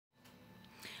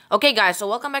Okay, guys, so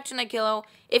welcome back to Nikilo.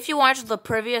 If you watched the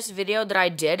previous video that I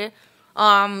did,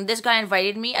 this guy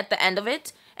invited me at the end of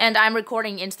it, and I'm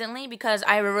recording instantly because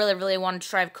I really wanted to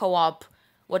try co-op,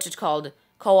 what's it called?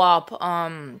 Co-op,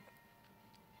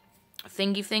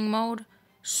 thingy thing mode.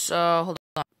 So, hold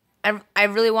on. I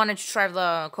really wanted to try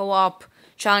the co-op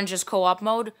challenges co-op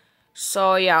mode.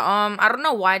 So, yeah, I don't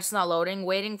know why it's not loading,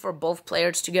 waiting for both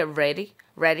players to get ready.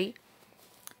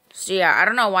 So yeah, I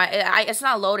don't know why it's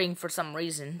not loading for some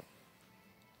reason.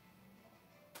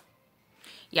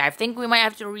 Yeah, I think we might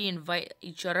have to re-invite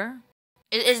each other.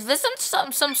 Is this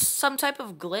some type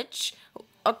of glitch?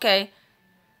 Okay,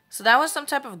 so that was some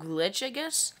type of glitch, I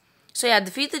guess. So yeah,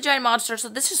 defeat the giant monster. So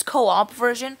this is co-op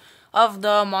version of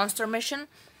the monster mission.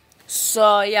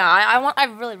 So yeah, I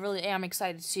really am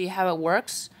excited to see how it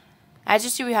works. As you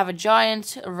see, we have a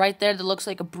giant right there that looks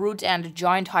like a brute and a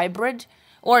giant hybrid.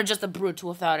 Or just a brute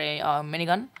without a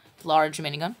minigun, large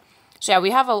minigun. So yeah,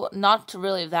 we have a not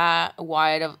really that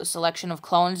wide of a selection of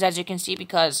clones, as you can see,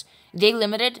 because they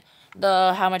limited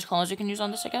the how much clones you can use on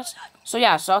this, I guess. So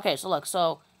yeah, so okay, so look,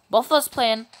 so both of us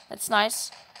playing, that's nice.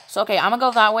 So okay, I'm gonna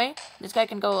go that way. This guy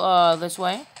can go this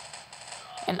way,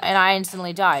 and I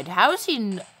instantly died. How is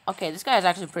he? Okay, this guy is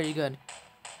actually pretty good.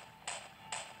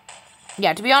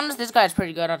 Yeah, to be honest, this guy is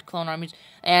pretty good at clone armies.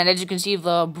 And as you can see,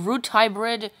 the brute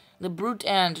hybrid. The brute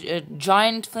and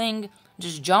giant thing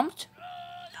just jumped.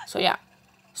 So yeah.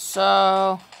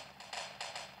 So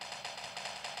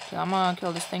okay, I'm gonna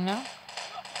kill this thing now.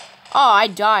 Oh, I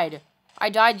died.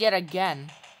 I died yet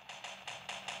again.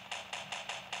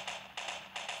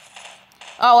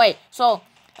 Oh wait. So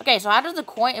okay. So how does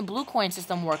the blue coin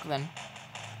system work then?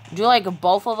 Do like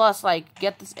both of us like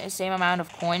get the same amount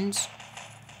of coins?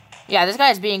 Yeah, this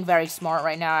guy is being very smart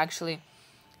right now. Actually.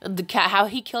 The cat, how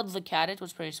he killed the cat, it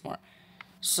was pretty smart.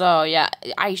 So yeah,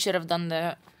 I should have done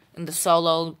the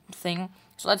solo thing.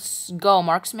 So let's go,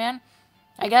 marksman,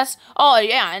 I guess. Oh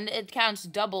yeah, and it counts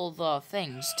double the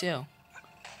things too.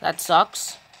 That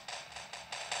sucks.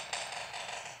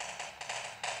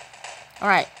 All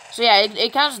right, so yeah,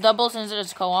 it counts double since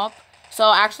it's co-op.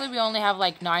 So actually, we only have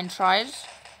like 9 tries.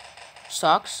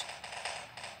 Sucks.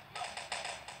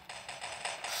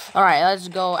 All right, let's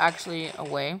go actually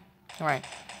away. All right.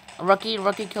 Rookie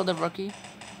killed a rookie.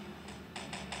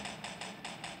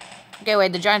 Okay,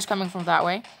 wait, the giant's coming from that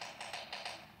way.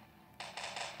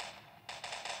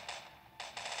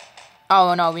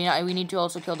 Oh no, we need to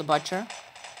also kill the butcher.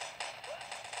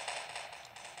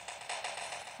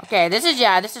 Okay, this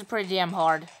is pretty damn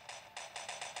hard.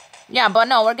 Yeah, but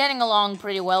no, we're getting along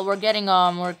pretty well. We're killing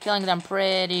them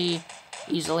pretty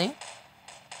easily.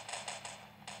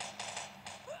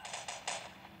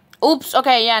 Oops,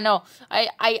 okay, yeah, no.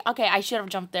 Okay, I should have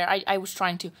jumped there. I was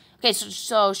trying to. Okay,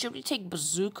 so should we take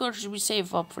bazooka or should we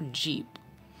save up for jeep?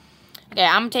 Okay,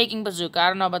 I'm taking bazooka. I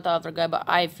don't know about the other guy, but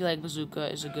I feel like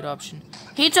bazooka is a good option.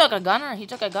 He took a gunner.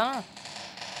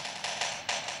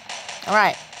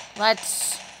 Alright,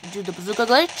 let's do the bazooka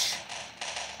glitch.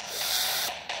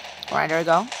 Alright, there we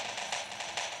go.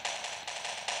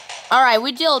 Alright,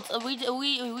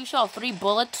 we shot 3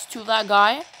 bullets to that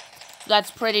guy. That's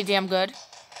pretty damn good.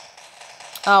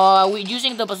 We're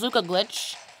using the bazooka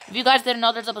glitch. If you guys didn't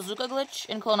know, there's a bazooka glitch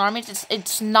in Clone Armies.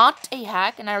 It's not a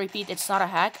hack, and I repeat, it's not a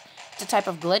hack. It's a type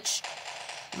of glitch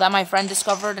that my friend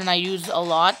discovered, and I use a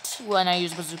lot when I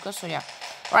use bazooka. So yeah.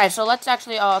 All right, so let's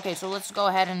actually. Okay, so let's go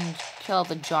ahead and kill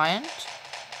the giant.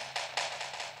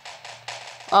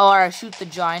 Oh, or shoot the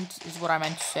giant is what I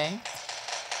meant to say.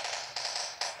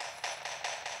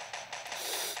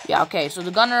 Yeah. Okay, so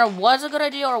the gunner was a good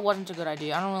idea or wasn't a good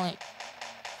idea. I don't really.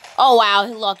 Oh, wow,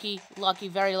 lucky,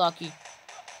 very lucky.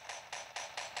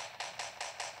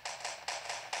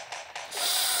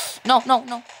 No.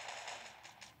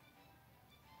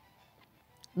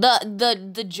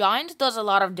 The giant does a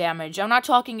lot of damage. I'm not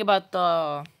talking about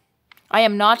the... I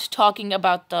am not talking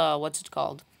about the... What's it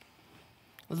called?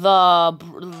 The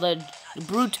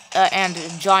brute and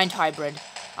giant hybrid.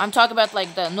 I'm talking about,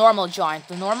 like, the normal giant.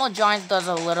 The normal giant does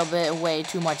a little bit way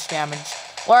too much damage.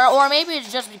 Or maybe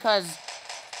it's just because...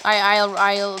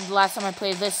 last time I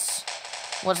played this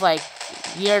was like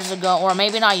years ago, or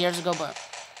maybe not years ago, but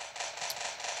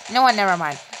you know what, never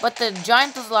mind. But the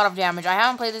giant does a lot of damage. I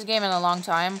haven't played this game in a long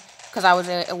time because I was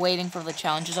waiting for the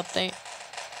challenges update.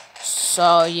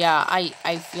 So yeah,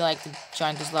 I feel like the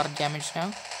giant does a lot of damage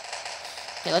now.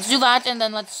 Okay, let's do that, and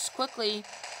then let's quickly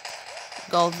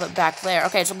go back there.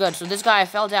 Okay, so good. So this guy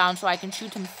fell down, so I can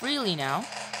shoot him freely now.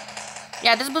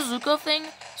 Yeah, this bazooka thing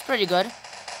is pretty good.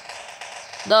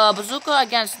 The bazooka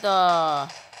against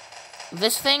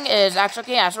this thing is actually,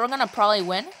 okay, yeah, so we're gonna probably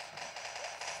win.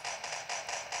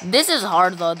 This is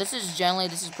hard though. This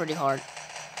is pretty hard.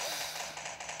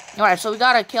 Alright, so we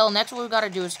gotta kill. Next, what we gotta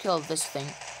do is kill this thing.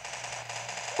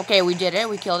 Okay, we did it.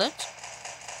 We killed it.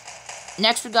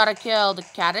 Next, we gotta kill the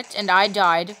cadet, and I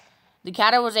died. The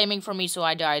cadet was aiming for me, so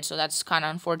I died. So that's kind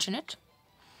of unfortunate.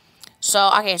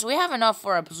 So, okay, so we have enough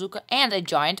for a bazooka and a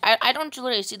giant. I don't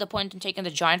really see the point in taking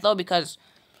the giant, though, because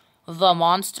the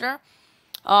monster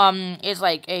is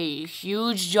like a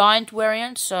huge giant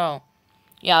variant. So,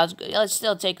 yeah, let's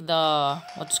still take the,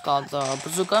 what's called, the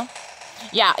bazooka.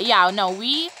 Yeah, no,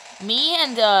 me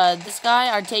and this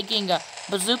guy are taking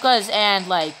bazookas and,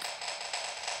 like,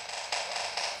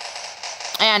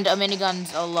 and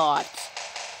miniguns a lot.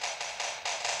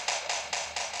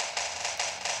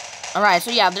 Alright,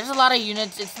 so yeah, there's a lot of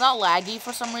units. It's not laggy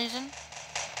for some reason.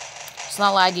 It's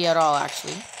not laggy at all,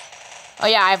 actually. Oh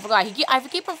yeah, I forgot. I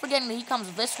keep on forgetting that he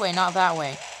comes this way, not that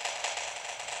way.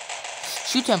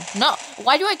 Shoot him. No,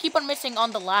 why do I keep on missing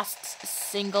on the last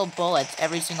single bullet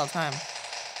every single time?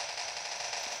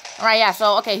 Alright, yeah,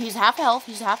 so, okay, he's half health.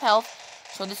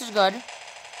 So this is good.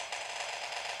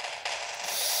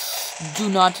 Do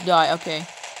not die, okay.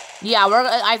 Yeah,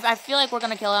 I feel like we're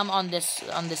gonna kill him on this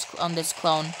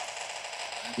clone.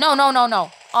 No.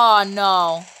 Oh,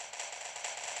 no.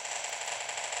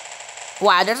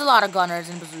 Wow, there's a lot of gunners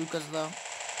and bazookas, though.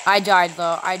 I died,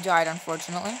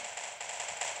 unfortunately.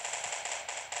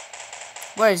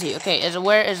 Where is he? Okay,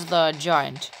 where is the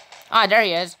giant? Ah, there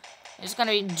he is. It's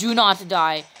gonna be, do not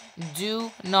die.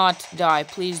 Do not die.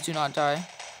 Please do not die.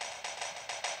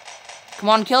 Come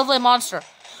on, kill the monster.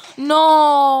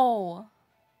 No!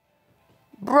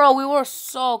 Bro, we were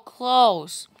so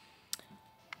close.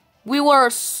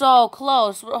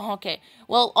 Okay,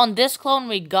 well, on this clone,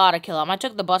 we gotta kill him. I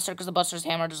took the Buster because the Buster's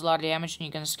hammer does a lot of damage and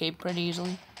you can escape pretty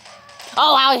easily.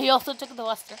 Oh, wow, he also took the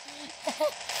Buster.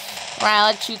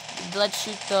 Alright, let's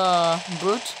shoot the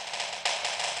brute.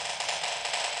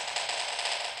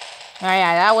 Alright,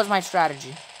 yeah, that was my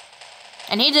strategy.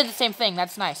 And he did the same thing.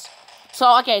 That's nice.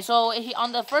 So, okay, so he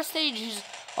on the first stage, he's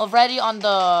already on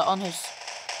half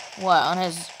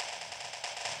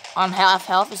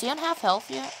health. Is he on half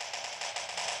health yet?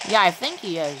 Yeah, I think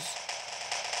he is.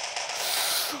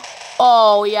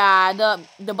 Oh, yeah, the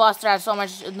Buster has so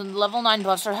much, the level 9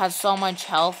 Buster has so much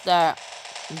health that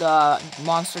the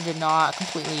monster did not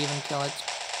completely even kill it.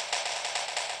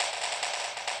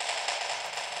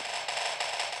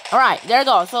 Alright, there you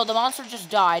go. So the monster just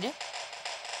died.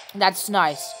 That's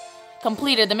nice.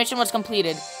 Completed. The mission was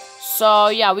completed. So,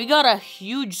 yeah, we got a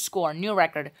huge score. New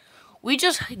record. We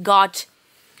just got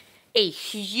a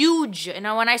huge, and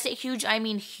when I say huge, I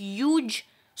mean huge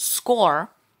score.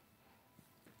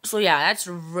 So, yeah, that's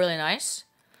really nice.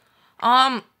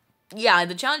 Yeah,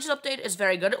 the challenges update is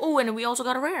very good. Oh, and we also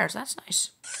got a rare, so that's nice.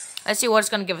 Let's see what it's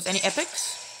gonna give us. Any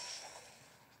epics?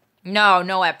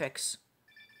 No epics.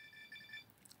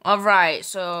 Alright,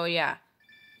 so, yeah.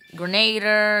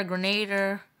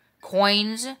 Grenader,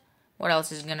 coins. What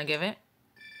else is it gonna give it?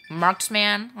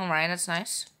 Marksman. Alright, that's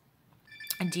nice.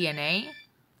 DNA.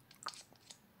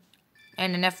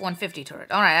 And an F-150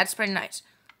 turret. Alright, that's pretty nice.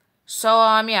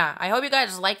 So, yeah. I hope you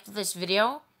guys liked this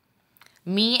video.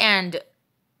 Me and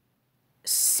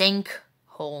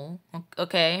Sinkhole.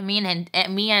 Okay, me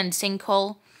and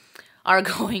Sinkhole are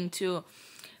going to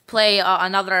play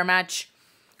another match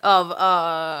of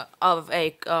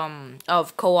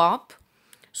co-op.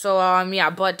 So, yeah,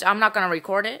 but I'm not gonna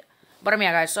record it. But,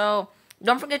 yeah, guys, so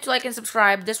don't forget to like and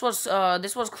subscribe. This was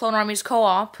Clone Armies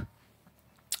co-op.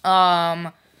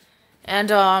 Yeah,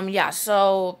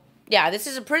 so, yeah, this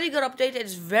is a pretty good update.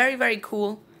 It's very, very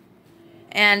cool.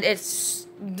 And this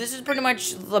is pretty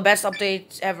much the best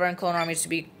update ever in Clone Armies, to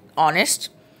be honest.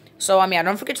 So, yeah,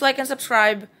 don't forget to like and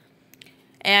subscribe.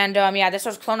 And, yeah, this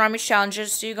was Clone Armies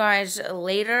Challenges. See you guys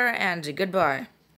later, and goodbye.